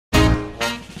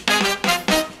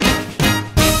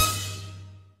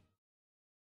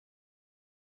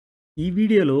ఈ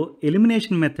వీడియోలో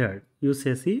elimination method use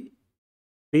చేసి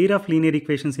pair of linear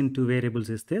equations in 2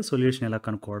 variables ఇస్తే సొల్యూషన్ ఎలా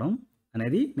కనుక్కోవడం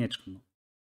అనేది నేర్చుకుందాం.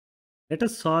 Let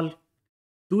us solve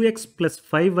 2x plus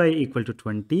 5y equal to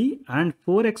 20 and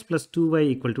 4x plus 2y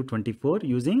equal to 24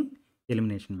 using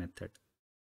elimination method.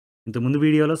 ఇంతకుముందు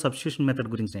వీడియోలో సబ్స్టిట్యూషన్ మెథడ్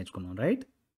గురించి నేర్చుకున్నాం, రైట్?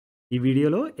 ఈ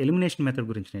వీడియోలో ఎలిమినేషన్ మెథడ్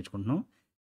గురించి నేర్చుకుంటున్నాం.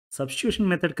 సబ్స్టిట్యూషన్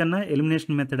మెథడ్ కన్నా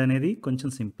ఎలిమినేషన్ మెథడ్ అనేది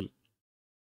కొంచెం సింపుల్.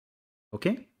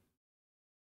 ఓకే,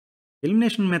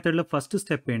 ఎలిమినేషన్ మెథడ్లో ఫస్ట్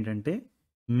స్టెప్ ఏంటంటే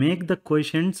make the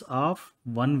coefficients of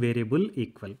one variable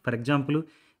equal. For example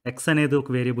X అనేది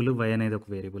ఒక వేరియబుల్, వై అనేది ఒక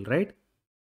వేరియబుల్, రైట్?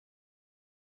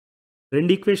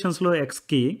 రెండు ఈక్వేషన్స్లో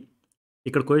ఎక్స్కి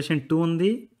ఇక్కడ కోఎఫిషియంట్ 2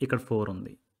 ఉంది, ఇక్కడ 4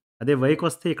 ఉంది. అదే వైకి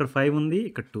వస్తే ఇక్కడ 5 ఉంది,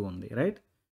 ఇక్కడ 2 ఉంది, రైట్?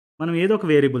 మనం ఏదో ఒక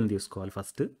వేరియబుల్ని తీసుకోవాలి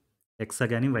ఫస్ట్, ఎక్స్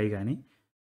కానీ వై కానీ.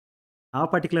 ఆ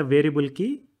పర్టికులర్ వేరియబుల్కి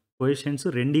కోఎఫిషియంట్స్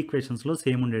రెండు ఈక్వేషన్స్లో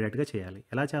సేమ్ ఉండేటట్టుగా చేయాలి.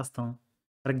 ఎలా చేస్తాం?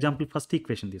 ఫర్ ఎగ్జాంపుల్ ఫస్ట్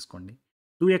ఈక్వేషన్ తీసుకోండి,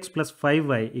 2x plus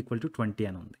 5y equal to 20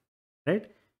 అని ఉంది, రైట్?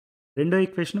 రెండో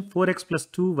equation 4x plus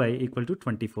 2y equal to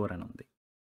 24 అని ఉంది,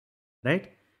 రైట్?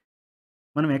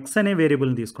 మనం x అనే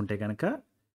వేరియబుల్ని తీసుకుంటే కనుక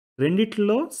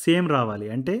రెండిట్లో సేమ్ రావాలి,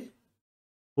 అంటే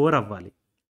 4 అవ్వాలి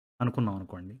అనుకున్నాం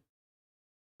అనుకోండి.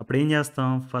 అప్పుడు ఏం చేస్తాం?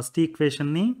 ఫస్ట్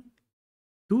ఈక్వేషన్ని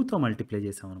 2తో మల్టిప్లై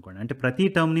చేసాం అనుకోండి, అంటే ప్రతి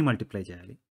టర్మ్ని మల్టిప్లై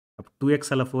చేయాలి. అప్పుడు 2x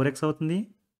అలా 4x అవుతుంది,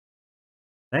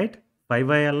 రైట్?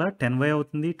 5y అలా 10y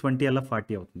అవుతుంది, 20 అలా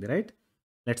 40 అవుతుంది, right?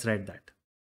 Let's write that.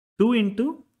 2 into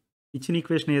ఇచ్చిన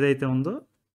ఈక్వేషన్ ఏదైతే ఉందో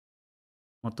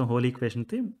మొత్తం హోల్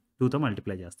ఈక్వేషన్కి 2తో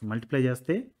మల్టిప్లై చేస్తాం. మల్టిప్లై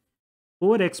చేస్తే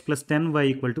 4x plus 10y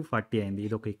equal to 40 అయింది.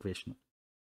 ఇది ఒక ఈక్వేషన్.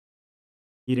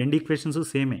 ఈ రెండు ఈక్వేషన్స్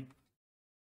సేమే.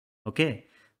 ఓకే,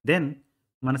 దెన్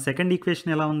మన సెకండ్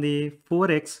ఈక్వేషన్ ఎలా ఉంది?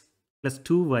 4x plus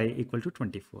 2y equal to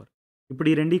 24. ఇప్పుడు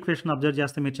ఈ రెండు ఈక్వేషన్ అబ్జర్వ్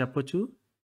చేస్తే మీరు చెప్పొచ్చు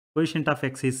coefficient of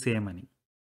x is same అని,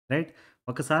 రైట్?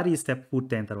 ఒకసారి ఈ స్టెప్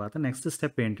పూర్తయిన తర్వాత నెక్స్ట్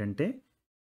స్టెప్ ఏంటంటే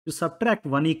to subtract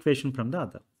one equation from the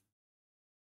other.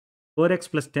 4x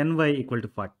plus 10y equal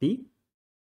to 40,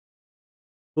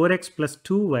 4x plus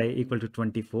 2y equal to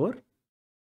 24.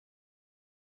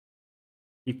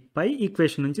 ఈ పై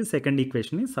ఈక్వేషన్ నుంచి సెకండ్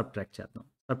ఈక్వేషన్ని సబ్ట్రాక్ట్ చేద్దాం.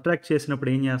 సబ్ట్రాక్ట్ చేసినప్పుడు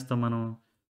ఏం చేస్తాం మనం?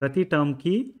 ప్రతి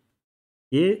టర్మ్కి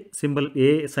ఏ సింబల్, ఏ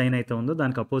సైన్ అయితే ఉందో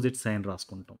దానికి అపోజిట్ సైన్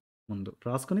రాసుకుంటాం. ముందు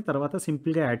రాసుకుని తర్వాత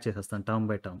సింపుల్గా యాడ్ చేసేస్తాం టర్మ్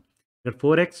బై టర్మ్. ఇక్కడ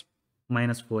 4x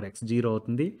మైనస్ 4x 0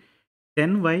 అవుతుంది,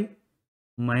 10y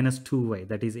minus 2y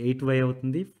that is 8y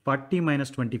అవుతుంది, 40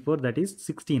 మైనస్ 24 దట్ ఈస్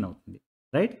 16 అవుతుంది,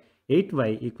 రైట్?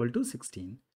 8y ఈక్వల్ టు 16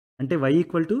 అంటే y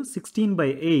equal to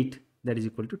 16/8 that is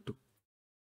equal to 2.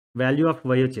 Value of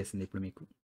y వచ్చేసింది ఇప్పుడు మీకు,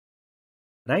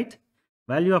 రైట్?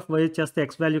 వాల్యూ ఆఫ్ y వచ్చేస్తే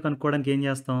x value కనుక్కోవడానికి ఏం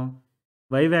చేస్తాం?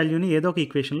 y వాల్యూని ఏదో ఒక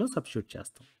ఈక్వేషన్లో సబ్స్టిట్యూట్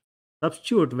చేస్తాం.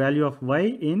 Substitute value of y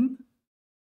in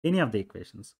any of the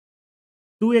equations.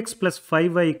 2x plus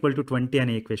 5y equal to 20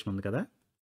 అనే ఈక్వేషన్ ఉంది కదా,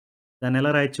 దాన్ని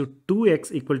ఎలా రాయొచ్చు? 2x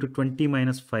equal to 20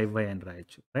 minus 5y అని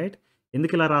రాయొచ్చు, రైట్?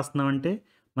 ఎందుకు ఇలా రాస్తున్నాం అంటే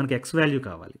మనకి x వాల్యూ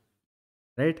కావాలి,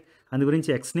 రైట్? అందు గురించి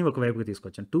xని ఒకవైపుకి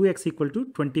తీసుకొచ్చాను. 2x equal to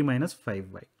 20 minus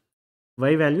 5y.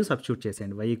 y value substitute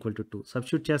చేసేయండి, y ఈక్వల్ టు 2.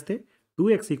 సబ్స్టిట్యూట్ చేస్తే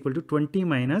 2x equal to 20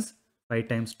 minus 5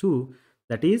 times 2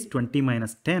 that is 20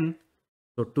 minus 10.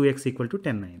 So 2x equal to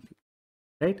 10 అయింది,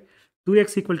 రైట్? 2x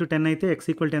ఈక్వల్ టు 10 అయితే x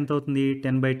equal to ఎంత అవుతుంది?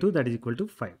 10/2 that is equal to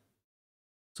 5.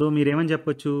 So మీరేమని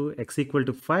చెప్పొచ్చు? x equal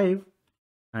to 5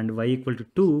 and y equal to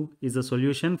 2 is the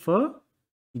solution for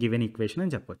given equation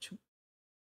అని చెప్పొచ్చు.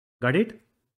 Got it?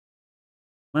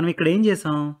 మనం ఇక్కడ ఏం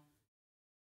చేసాం?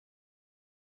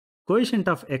 కోఎఫిషియంట్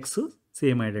ఆఫ్ x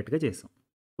సేమ్ అయ్యేటట్టుగా చేసాం.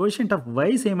 కోఎఫిషియంట్ ఆఫ్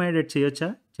y సేమ్ అయ్యేటట్టు చేయొచ్చా?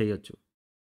 చేయొచ్చు.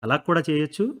 అలా కూడా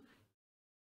చేయొచ్చు.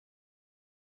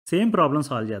 సేమ్ ప్రాబ్లమ్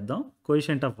సాల్వ్ చేద్దాం.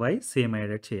 కోఎఫిషియంట్ ఆఫ్ y సేమ్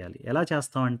అయ్యేటట్టు చేయాలి. ఎలా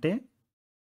చేస్తాం అంటే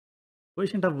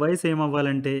కోఎఫిషియంట్ ఆఫ్ y సేమ్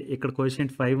అవ్వాలంటే ఇక్కడ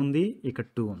కోఎఫిషియంట్ 5 ఉంది, ఇక్కడ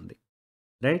 2 ఉంది,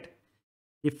 రైట్?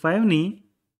 ఈ 5ని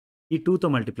ఈ 2తో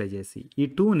మల్టిప్లై చేసి ఈ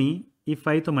 2ని ఈ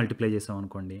 5తో మల్టిప్లై చేసాం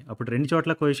అనుకోండి, అప్పుడు రెండు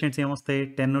చోట్ల కోఎఫిషియంట్స్ ఏమొస్తాయి?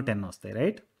 10 10 వస్తాయి,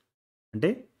 రైట్? అంటే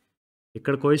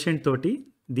ఇక్కడ కోఎఫిషియంట్ తోటి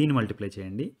దీన్ని మల్టిప్లై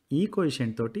చేయండి, ఈ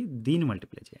కోఎఫిషియంట్ తోటి దీన్ని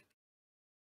మల్టిప్లై చేయండి,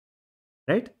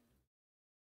 right?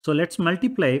 So let's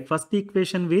multiply first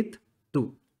equation with 2,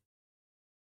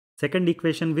 second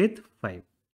equation with 5.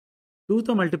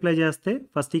 2తో మల్టిప్లై చేస్తే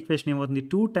ఫస్ట్ ఈక్వేషన్ ఏమవుతుంది?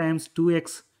 2 times 2x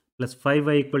plus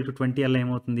 5y equal to 20 అలా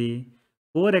ఏమవుతుంది?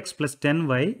 4x plus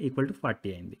 10y equal to 40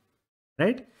 అయింది,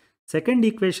 రైట్? సెకండ్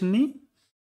ఈక్వేషన్ని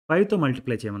 5తో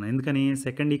మల్టిప్లై చేయమన్నా, ఎందుకని?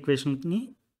 సెకండ్ ఈక్వేషన్ని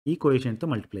ఈ కోఎఫిషియంట్తో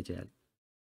మల్టిప్లై చేయాలి.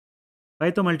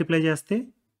 5తో మల్టిప్లై చేస్తే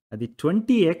అది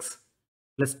 20x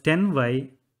plus 10y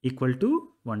equal to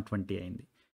 120 అయింది.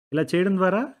 ఇలా చేయడం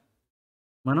ద్వారా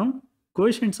మనం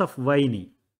కోఎఫిషియంట్స్ ఆఫ్ వైని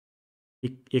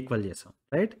ఈక్వల్ చేసాం,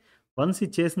 రైట్? వన్స్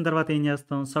ఇది చేసిన తర్వాత ఏం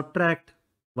చేస్తాం? Subtract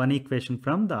one equation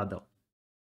from the other,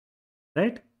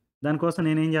 right? దానికోసం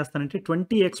నేనేం చేస్తానంటే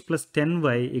 20x +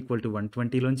 10y =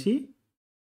 120లోంచి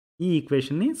ఈ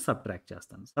ఈక్వేషన్‌ని సబ్ట్రాక్ట్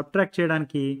చేస్తాను. సబ్ట్రాక్ట్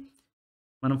చేయడానికి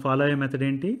మనం ఫాలో అయ్యే మెథడ్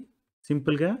ఏంటి?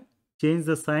 సింపుల్‌గా change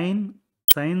the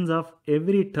science of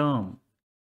every term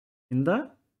in the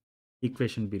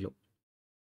equation below.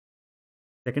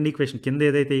 Second equation కింద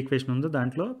ఏదైతే ఈక్వేషన్ ఉందో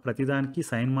దాంట్లో ప్రతిదానికి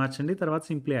సైన్ మార్చండి. తర్వాత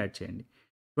సింప్లీ యాడ్ చేయండి.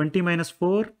 20 -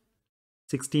 4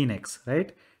 16x,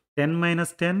 right? 10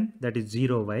 - 10 that is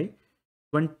 0y.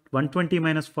 120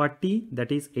 - 40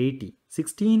 that is 80.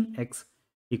 16x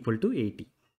 = 80.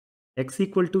 x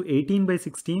 =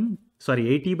 18/16 sorry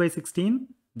 80/16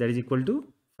 that is equal to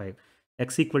 5. x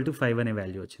 = 5 అనే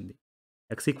value వచ్చింది.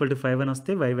 x = 5 అని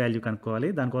వస్తే y వాల్యూ కనుక్కోవాలి.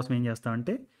 దానికోసం ఏం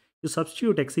చేస్తామంటే you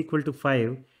substitute x =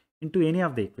 5 into any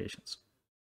of the equations.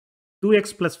 2x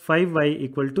 + 5y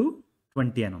 =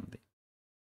 20 అని ఉంది,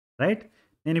 రైట్?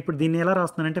 నేను ఇప్పుడు దీన్ని ఎలా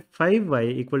రాస్తున్నానంటే 5y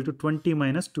 = 20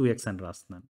 - 2x అని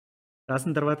రాస్తున్నాను.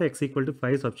 రాసిన తర్వాత x =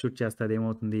 5 సబ్స్టిట్యూట్ చేస్తే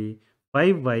అదేమవుతుంది?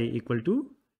 5y =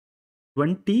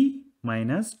 20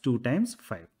 - 2 ×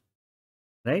 5,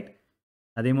 right?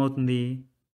 అదేమవుతుంది?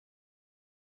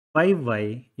 5y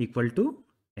 =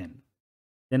 10.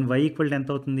 Then y = ఎంత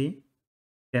అవుతుంది?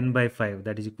 10/5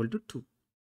 that is equal to 2,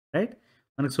 right?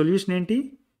 మనకు సొల్యూషన్ ఏంటి?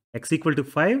 x =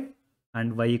 5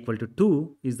 and y = 2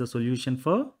 is the solution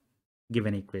for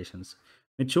given equations.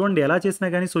 మీరు చూడండి ఎలా చేసినా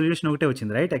కానీ సొల్యూషన్ ఒకటే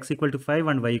వచ్చింది, right? x = 5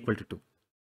 and y = 2.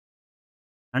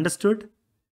 Understood?